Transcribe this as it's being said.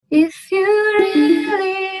If you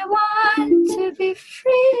really want to be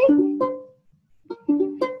free,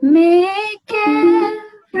 make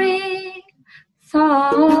every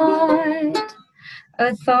thought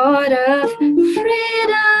a thought of freedom.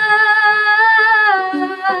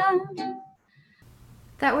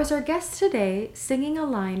 That was our guest today singing a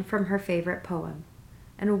line from her favorite poem.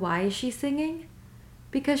 And why is she singing?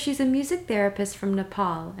 Because she's a music therapist from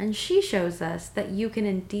Nepal, and she shows us that you can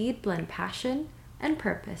indeed blend passion and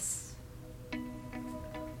purpose.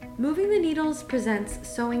 Moving the Needles presents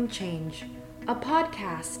Sowing Change, a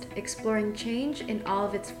podcast exploring change in all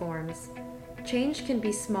of its forms. Change can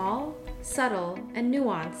be small, subtle, and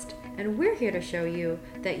nuanced, and we're here to show you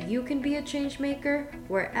that you can be a change maker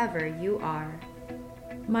wherever you are.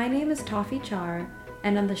 My name is Toffee Char,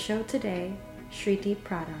 and on the show today, Shriti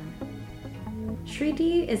Pradhan.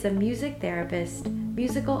 Shriti is a music therapist,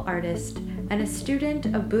 musical artist, and a student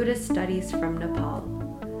of Buddhist studies from Nepal.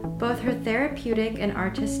 Both her therapeutic and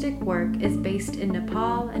artistic work is based in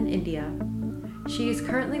Nepal and India. She is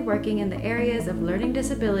currently working in the areas of learning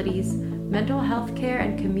disabilities, mental health care,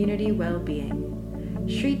 and community well-being.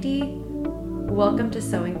 Shriti, welcome to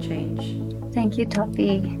Sowing Change. Thank you,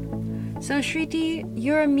 Toffee. So Shriti,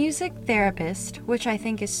 you're a music therapist, which I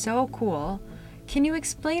think is so cool. Can you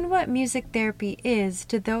explain what music therapy is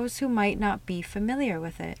to those who might not be familiar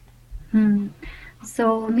with it?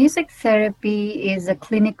 So, music therapy is a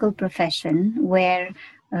clinical profession where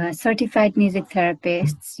certified music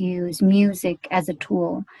therapists use music as a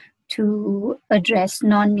tool to address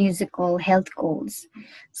non-musical health goals.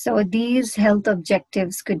 So, these health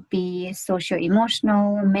objectives could be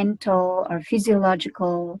socio-emotional, mental, or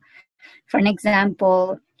physiological. For an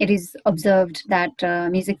example, it is observed that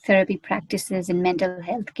music therapy practices in mental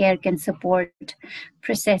health care can support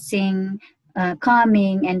processing,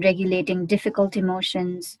 calming, and regulating difficult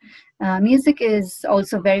emotions. Music is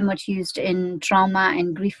also very much used in trauma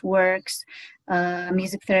and grief works.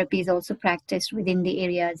 Music therapy is also practiced within the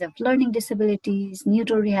areas of learning disabilities,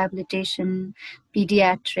 neurorehabilitation,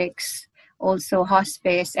 pediatrics, also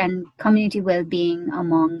hospice, and community well-being,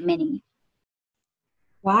 among many.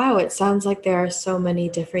 Wow, it sounds like there are so many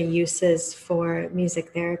different uses for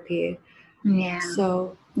music therapy. Yeah.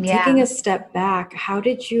 So, taking a step back, how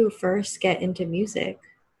did you first get into music?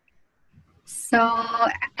 So,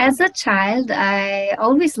 as a child, I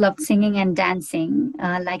always loved singing and dancing,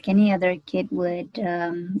 like any other kid would,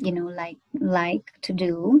 like to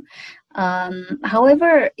do.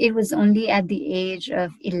 However, it was only at the age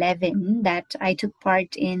of 11 that I took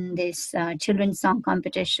part in this children's song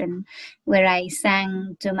competition where I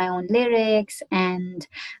sang to my own lyrics and,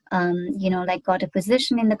 got a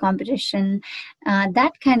position in the competition.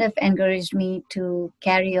 That kind of encouraged me to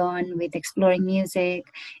carry on with exploring music.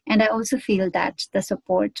 And I also feel that the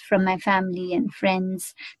support from my family and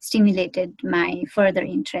friends stimulated my further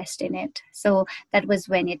interest in it. So that was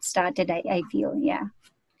when it started, I feel, yeah.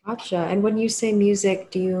 Gotcha. And when you say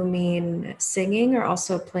music, do you mean singing or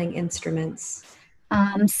also playing instruments?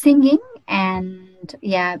 Singing and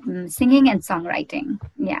singing and songwriting.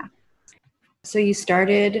 Yeah. So you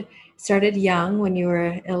started young when you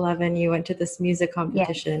were 11, you went to this music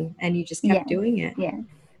competition and you just kept doing it. Yes.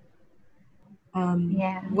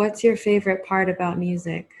 What's your favorite part about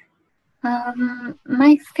music?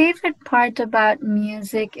 My favorite part about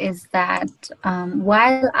music is that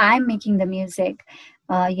while I'm making the music,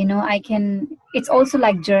 it's also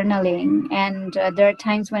like journaling. And there are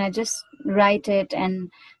times when I just write it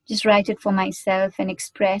and just write it for myself and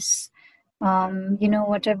express,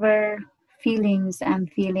 whatever feelings I'm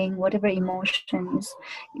feeling, whatever emotions.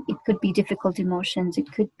 It could be difficult emotions,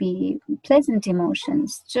 it could be pleasant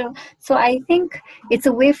emotions. So I think it's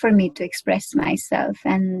a way for me to express myself,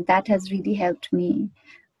 and that has really helped me,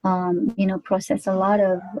 process a lot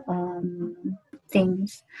of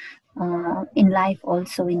things in life,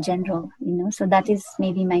 also in general. So that is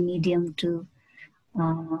maybe my medium to,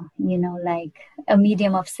 like a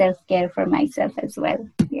medium of self-care for myself as well.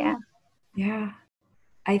 Yeah. Yeah.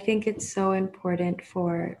 I think it's so important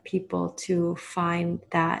for people to find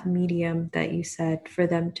that medium that you said, for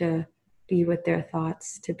them to be with their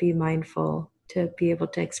thoughts, to be mindful, to be able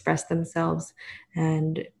to express themselves.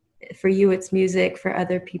 And for you, it's music. For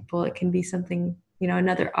other people, it can be something,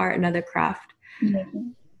 another art, another craft.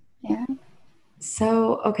 Yeah.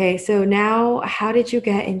 So now how did you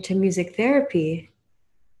get into music therapy?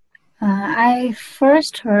 I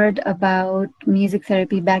first heard about music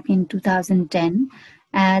therapy back in 2010,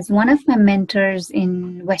 as one of my mentors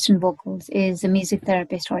in Western vocals is a music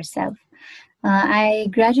therapist herself. I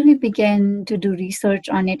gradually began to do research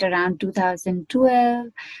on it around 2012.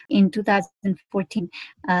 In 2014,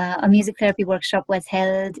 a music therapy workshop was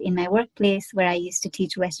held in my workplace where I used to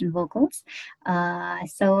teach Western vocals.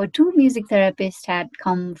 So, two music therapists had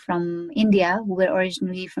come from India who were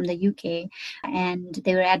originally from the UK, and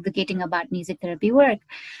they were advocating about music therapy work.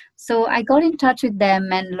 So I got in touch with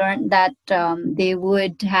them and learned that they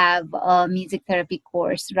would have a music therapy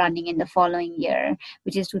course running in the following year,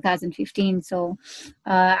 which is 2015. So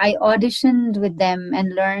I auditioned with them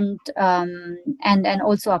and learned and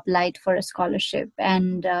also applied for a scholarship,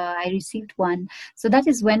 and I received one. So that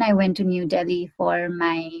is when I went to New Delhi for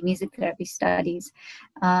my music therapy studies.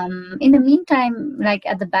 In the meantime, like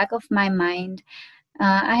at the back of my mind,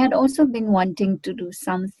 I had also been wanting to do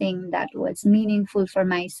something that was meaningful for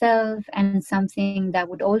myself and something that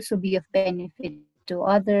would also be of benefit to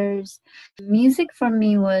others. Music for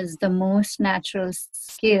me was the most natural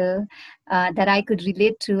skill that I could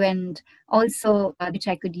relate to, and also which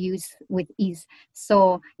I could use with ease.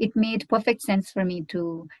 So it made perfect sense for me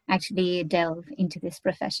to actually delve into this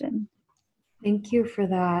profession. Thank you for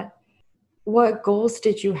that. What goals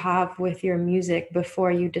did you have with your music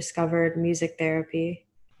before you discovered music therapy?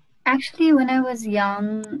 Actually, when I was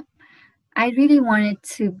young, I really wanted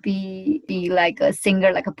to be like a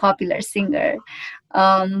singer, like a popular singer.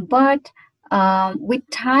 But with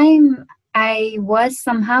time, I was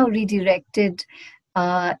somehow redirected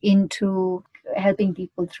into helping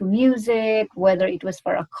people through music, whether it was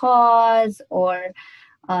for a cause or,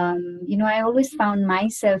 I always found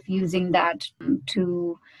myself using that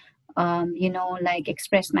to like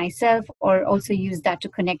express myself or also use that to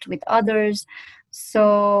connect with others.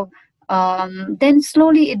 So then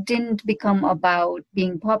slowly it didn't become about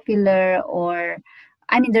being popular or,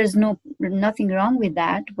 I mean, there's nothing wrong with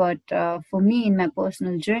that, but for me in my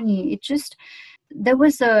personal journey, it just, there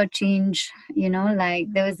was a change, like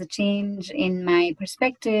there was a change in my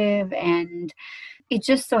perspective, and it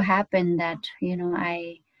just so happened that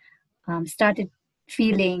I started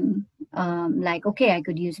feeling like, okay, I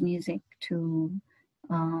could use music to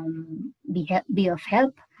be of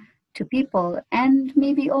help to people, and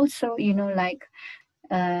maybe also like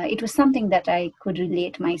it was something that I could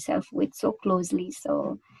relate myself with so closely.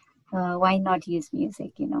 So why not use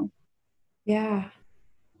music? Yeah,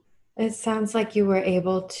 it sounds like you were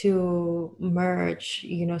able to merge,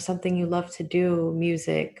 something you love to do,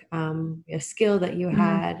 music, a skill that you Mm,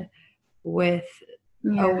 had with a,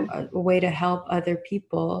 yeah. a way to help other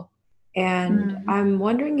people. And Mm, I'm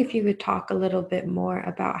wondering if you could talk a little bit more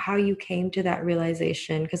about how you came to that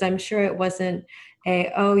realization, because I'm sure it wasn't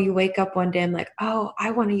oh, you wake up one day and like, oh,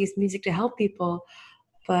 I want to use music to help people.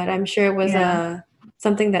 But I'm sure it was yeah.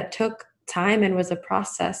 something that took time and was a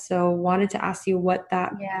process. So wanted to ask you what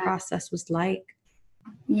that Yeah. process was like.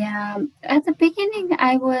 Yeah, at the beginning,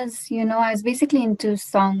 I was basically into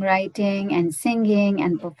songwriting and singing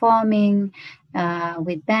and performing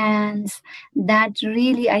with bands. That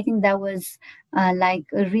really, I think that was like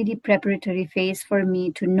a really preparatory phase for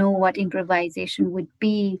me to know what improvisation would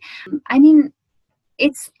be. I mean,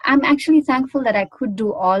 I'm actually thankful that I could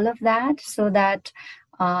do all of that, so that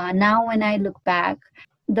now when I look back,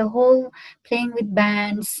 the whole playing with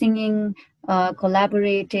bands, singing,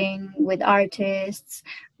 collaborating with artists,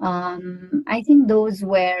 I think those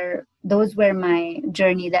were my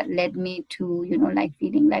journey that led me to like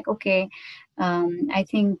feeling like, okay, I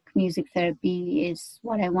think music therapy is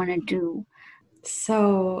what I want to do.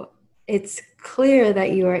 So it's clear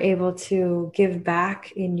that you are able to give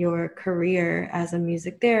back in your career as a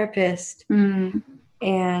music therapist. Mm.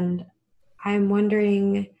 And I'm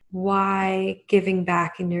wondering why giving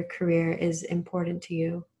back in your career is important to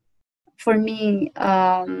you. For me,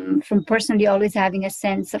 from personally always having a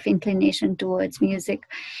sense of inclination towards music,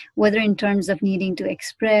 whether in terms of needing to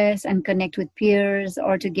express and connect with peers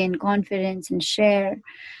or to gain confidence and share,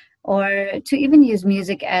 or to even use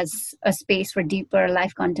music as a space for deeper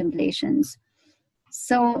life contemplations.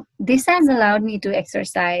 So this has allowed me to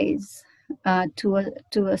exercise to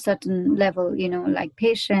a certain level, like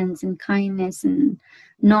patience and kindness and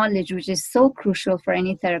knowledge, which is so crucial for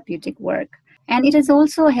any therapeutic work. And it has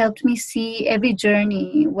also helped me see every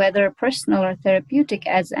journey, whether personal or therapeutic,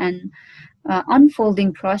 as an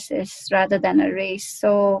unfolding process rather than a race.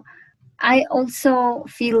 So I also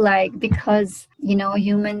feel like, because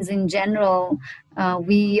humans in general,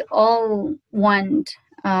 we all want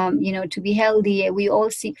to be healthy. We all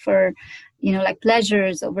seek for like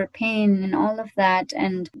pleasures over pain and all of that.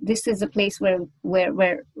 And this is a place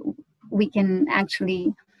where we can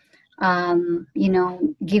actually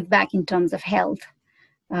give back in terms of health,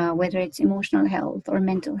 whether it's emotional health or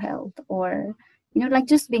mental health or like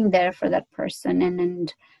just being there for that person,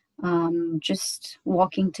 and just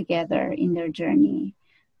walking together in their journey.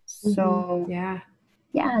 So Yeah.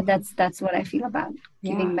 yeah, that's what I feel about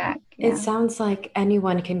Yeah. giving back. It Yeah. sounds like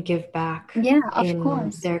anyone can give back Yeah, of in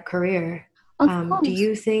course. their career. Of Do course.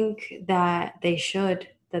 you think that they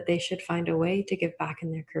should find a way to give back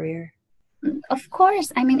in their career? Of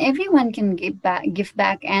course. I mean, everyone can give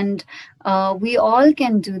back, and we all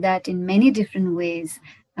can do that in many different ways.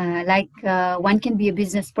 One can be a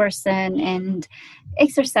business person and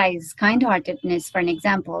exercise kind-heartedness, for an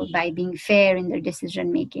example, by being fair in their decision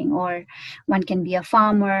making, or one can be a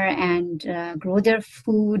farmer and grow their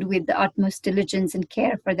food with the utmost diligence and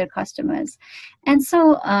care for their customers. And so,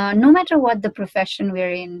 no matter what the profession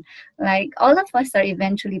we're in, like all of us are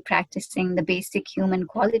eventually practicing the basic human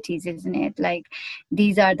qualities, isn't it? Like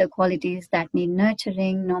these are the qualities that need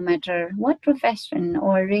nurturing, no matter what profession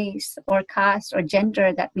or race or caste or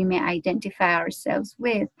gender that we may identify ourselves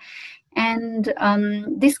with. And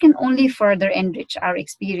this can only further enrich our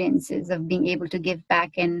experiences of being able to give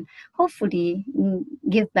back, and hopefully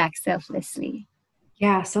give back selflessly.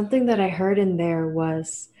 Yeah, something that I heard in there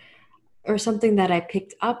was, or something that I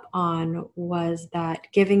picked up on was that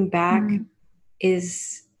giving back Mm,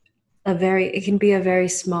 is it can be a very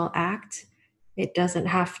small act. It doesn't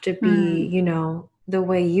have to be, mm, the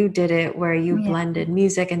way you did it, where you yeah. blended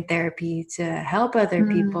music and therapy to help other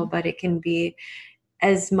people, Mm, but it can be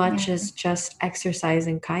as much yeah. as just exercise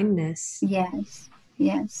and kindness. Yes.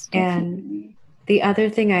 Yes, And definitely. the other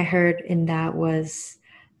thing I heard in that was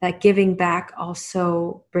that giving back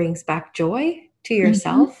also brings back joy to Mm-hmm.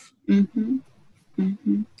 yourself. Mm-hmm.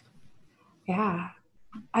 Mm-hmm. Yeah.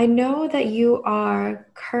 I know that you are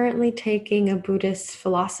currently taking a Buddhist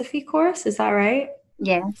philosophy course. Is that right?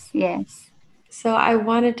 Yes, yes. So I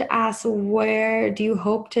wanted to ask, where do you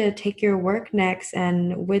hope to take your work next?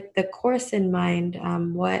 And with the course in mind,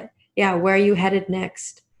 where are you headed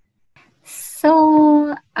next?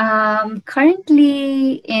 So,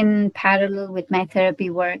 currently, in parallel with my therapy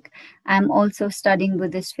work, I'm also studying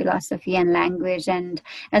Buddhist philosophy and language. And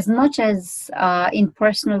as much as in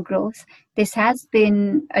personal growth, this has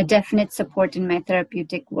been a definite support in my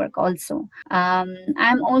therapeutic work also.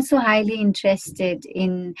 I'm also highly interested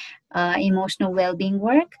in emotional well being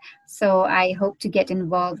work. So, I hope to get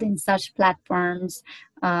involved in such platforms.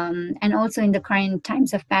 And also, in the current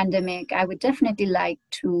times of pandemic, I would definitely like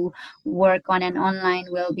to work on an online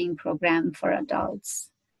well-being program for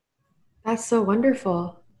adults. That's so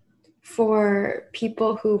wonderful. For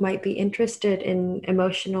people who might be interested in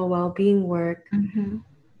emotional well-being work, Mhm.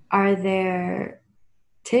 are there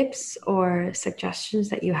tips or suggestions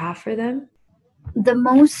that you have for them? The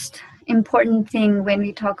most important thing when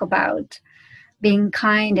we talk about being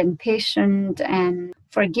kind and patient and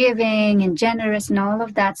forgiving and generous and all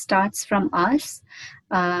of that starts from us.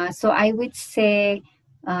 So I would say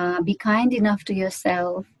be kind enough to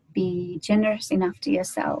yourself, be generous enough to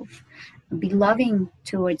yourself, be loving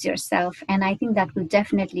towards yourself. And I think that will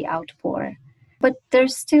definitely outpour. But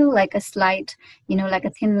there's still like a slight, like a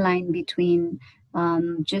thin line between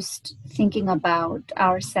just thinking about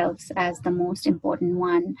ourselves as the most important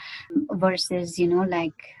one versus,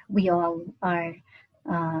 like we all are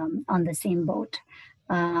on the same boat.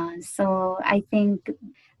 So I think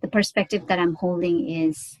the perspective that I'm holding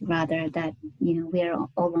is rather that, we're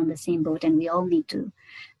all on the same boat and we all need to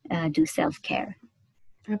do self care.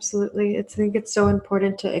 Absolutely. I think it's so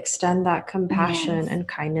important to extend that compassion Yes, and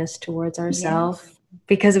kindness towards ourselves yes.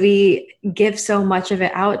 because we give so much of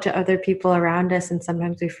it out to other people around us, and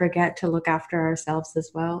sometimes we forget to look after ourselves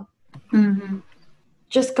as well. Mm-hmm.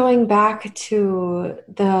 Just going back to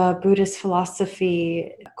the Buddhist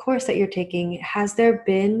philosophy course that you're taking, has there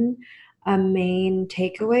been a main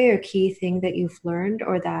takeaway or key thing that you've learned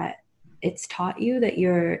or that it's taught you that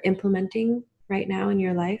you're implementing right now in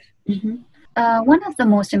your life? Mm-hmm. One of the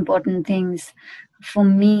most important things for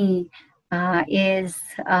me is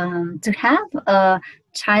to have a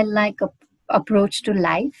childlike approach to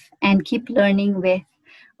life and keep learning with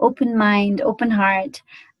open mind, open heart.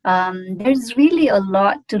 There's really a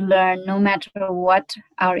lot to learn no matter what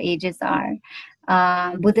our ages are.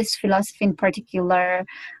 Buddhist philosophy, in particular,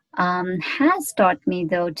 has taught me,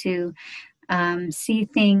 though, to see,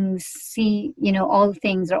 all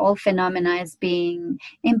things or all phenomena as being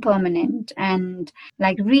impermanent, and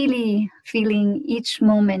like really feeling each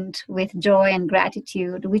moment with joy and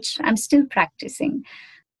gratitude, which I'm still practicing.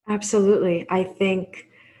 Absolutely. I think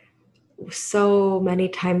so many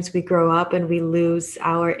times we grow up and we lose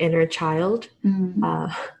our inner child. Mm,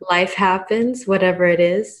 Uh, Life happens, whatever it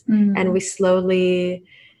is, and we mm, slowly,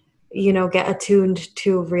 get attuned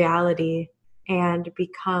to reality and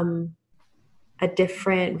become a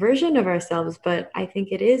different version of ourselves, but I think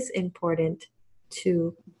it is important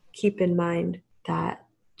to keep in mind that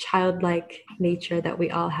childlike nature that we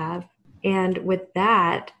all have. And with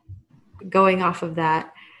that, going off of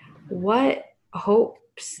that, what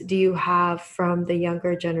hopes do you have from the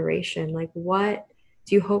younger generation? Like, what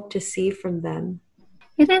do you hope to see from them?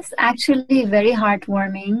 It is actually very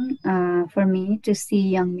heartwarming for me to see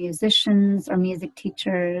young musicians or music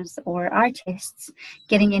teachers or artists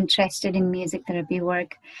getting interested in music therapy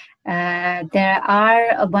work. There are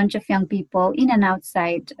a bunch of young people in and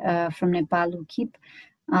outside from Nepal who keep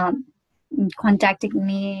um, contacting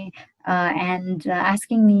me and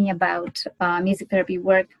asking me about music therapy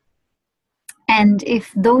work. And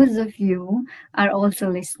if those of you are also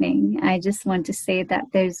listening, I just want to say that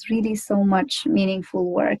there's really so much meaningful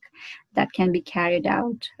work that can be carried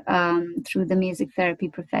out through the music therapy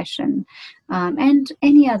profession and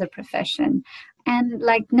any other profession. And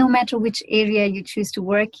like no matter which area you choose to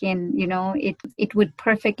work in, it would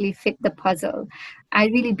perfectly fit the puzzle. I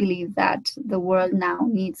really believe that the world now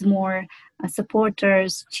needs more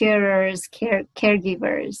supporters, cheerers,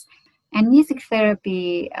 caregivers, and music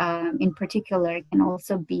therapy, in particular, can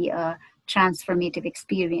also be a transformative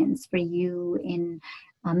experience for you in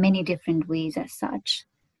many different ways, as such.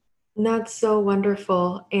 That's so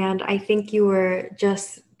wonderful. And I think you were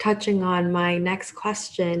just touching on my next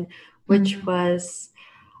question, which Mm, was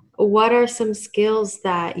what are some skills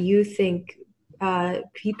that you think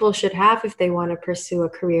people should have if they want to pursue a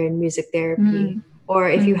career in music therapy? mm, Or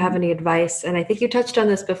if you have mm. any advice, and I think you touched on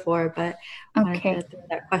this before, but I wanted Okay, to throw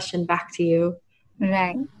that question back to you.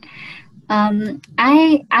 right.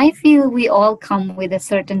 I feel we all come with a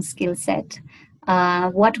certain skill set.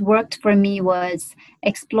 What worked for me was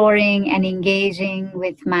exploring and engaging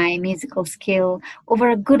with my musical skill over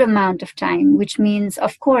a good amount of time, which means,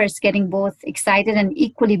 of course, getting both excited and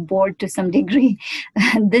equally bored to some degree.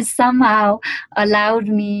 This somehow allowed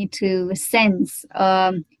me to sense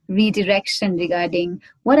redirection regarding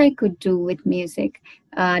what I could do with music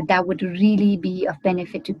that would really be of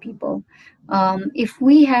benefit to people. If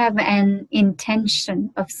we have an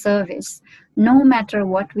intention of service, no matter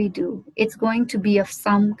what we do, it's going to be of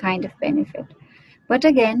some kind of benefit. But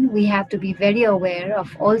again, we have to be very aware of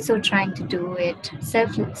also trying to do it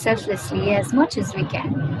selflessly as much as we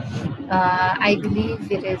can. I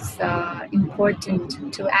believe it is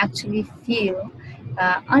important to actually feel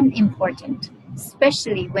unimportant,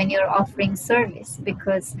 especially when you're offering service,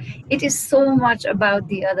 because it is so much about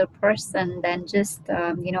the other person than just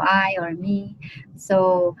I or me.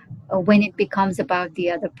 So when it becomes about the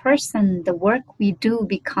other person, the work we do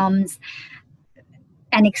becomes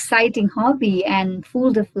an exciting hobby and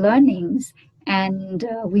full of learnings, and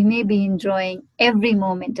we may be enjoying every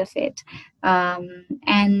moment of it.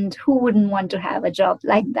 And who wouldn't want to have a job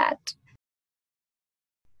like that?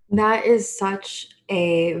 That is such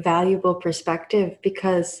a valuable perspective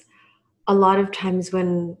because a lot of times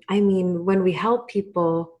when we help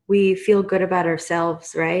people, we feel good about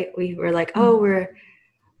ourselves, right? We're like, oh, Mm,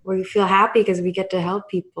 we feel happy because we get to help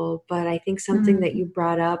people. But I think something that mm, you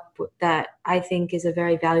brought up that I think is a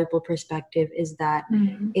very valuable perspective is that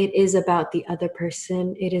mm, it is about the other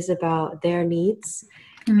person, it is about their needs,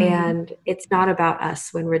 mm, and it's not about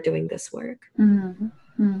us when we're doing this work. mm,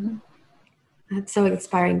 mm, That's so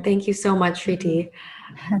inspiring. Thank you so much, mm. Shriti.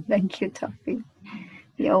 Thank you, Toffee.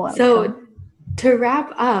 You're welcome. So, to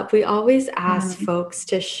wrap up, we always ask Mm. folks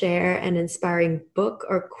to share an inspiring book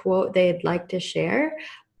or quote they'd like to share.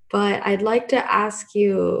 But I'd like to ask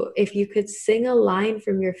you if you could sing a line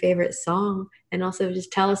from your favorite song and also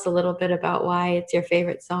just tell us a little bit about why it's your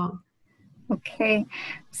favorite song. Okay,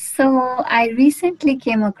 so I recently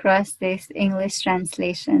came across these English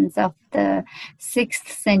translations of the 6th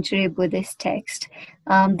century Buddhist text.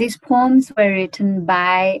 These poems were written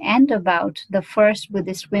by and about the first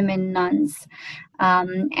Buddhist women nuns,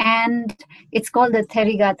 and it's called the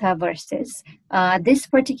Therigatha verses. This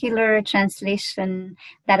particular translation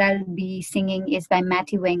that I'll be singing is by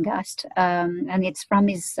Matty Wengast, and it's from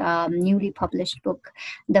his newly published book,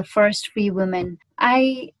 The First Free Women.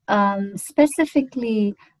 I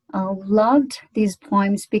specifically loved these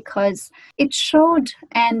poems because it showed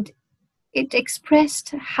and it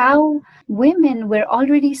expressed how women were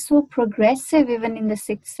already so progressive even in the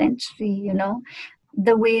 6th century,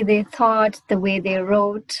 the way they thought, the way they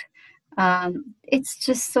wrote. It's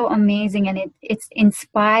just so amazing, and it's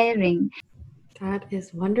inspiring. That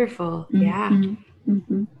is wonderful. Yeah. Mhm,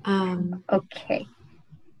 mhm. Um, Okay.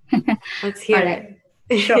 let's All hear right.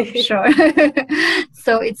 Sure, it. sure.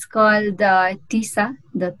 So it's called Tisa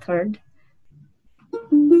the Third.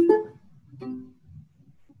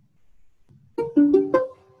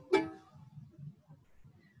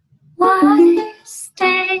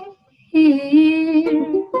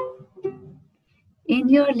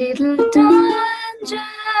 your little dungeon.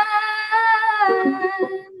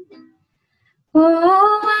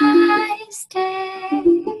 Oh, I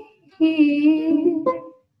stay here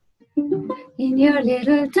in your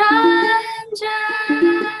little dungeon.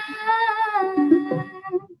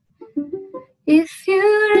 If you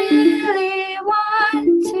really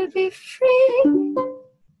want to be free,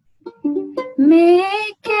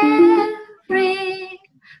 make every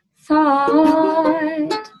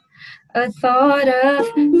thought a thought of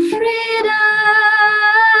freedom.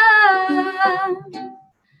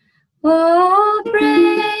 Oh,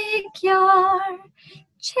 break your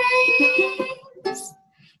chains,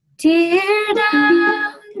 tear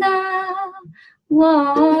down the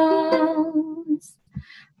walls,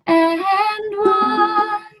 and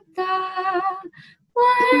walk the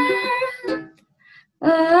world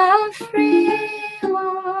a free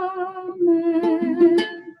woman.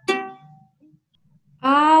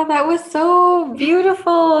 That was so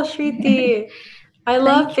beautiful, Shriti. I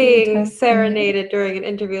love being serenaded during an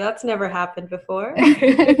interview. That's never happened before.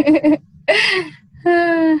 That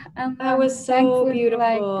was so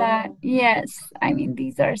beautiful. Like that. Yes, I mean,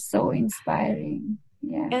 these are so inspiring.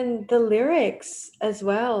 Yeah. And the lyrics as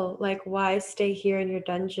well, like, why stay here in your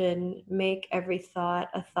dungeon, make every thought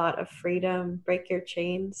a thought of freedom, break your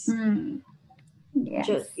chains. Yes.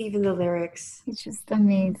 Just even the lyrics. It's just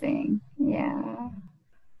amazing. Yeah.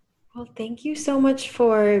 Well, thank you so much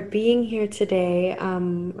for being here today. I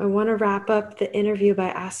want to wrap up the interview by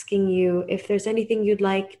asking you if there's anything you'd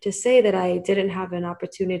like to say that I didn't have an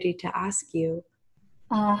opportunity to ask you.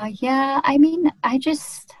 Yeah, I mean, I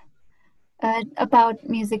just, about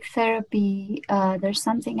music therapy, there's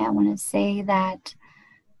something I want to say that,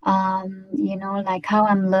 like how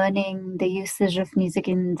I'm learning the usage of music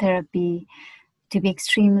in therapy to be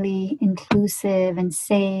extremely inclusive and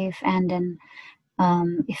safe and an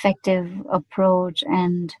effective approach,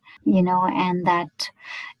 and and that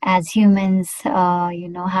as humans,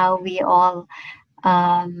 how we all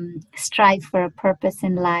strive for a purpose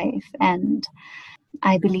in life, and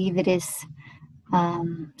I believe it is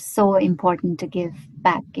so important to give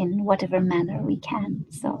back in whatever manner we can.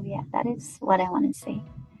 So yeah, that is what I want to say.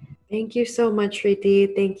 Thank you so much,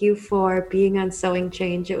 Shriti. Thank you for being on Sewing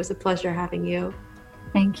Change. It was a pleasure having you.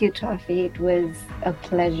 Thank you, Tofi. It was a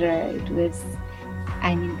pleasure.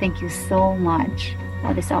 Thank you so much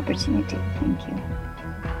for this opportunity. Thank you.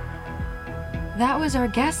 That was our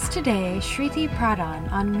guest today, Shriti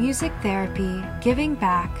Pradhan, on music therapy, giving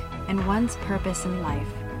back, and one's purpose in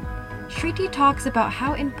life. Shriti talks about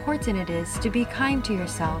how important it is to be kind to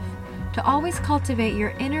yourself, to always cultivate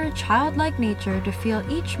your inner childlike nature to feel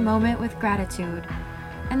each moment with gratitude,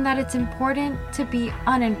 and that it's important to be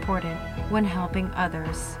unimportant when helping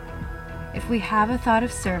others. If we have a thought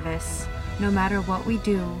of service, no matter what we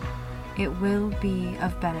do, it will be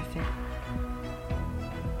of benefit.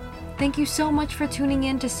 Thank you so much for tuning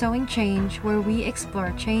in to Sewing Change, where we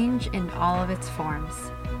explore change in all of its forms.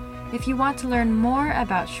 If you want to learn more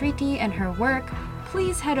about Shriti and her work,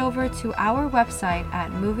 please head over to our website at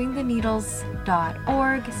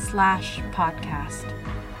movingtheneedles.org/podcast.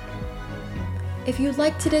 If you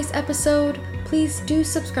liked today's episode, please do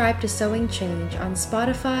subscribe to Sewing Change on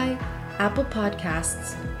Spotify, Apple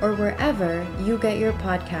Podcasts, or wherever you get your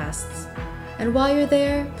podcasts. And while you're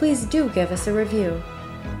there, please do give us a review.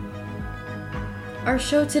 Our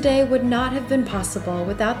show today would not have been possible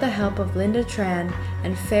without the help of Linda Tran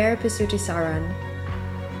and Fair Pisutisaran.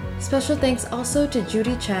 Special thanks also to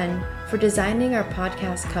Judy Chen for designing our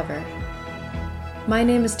podcast cover. My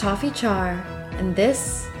name is Tofi Char, and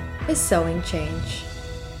this is Sewing Change.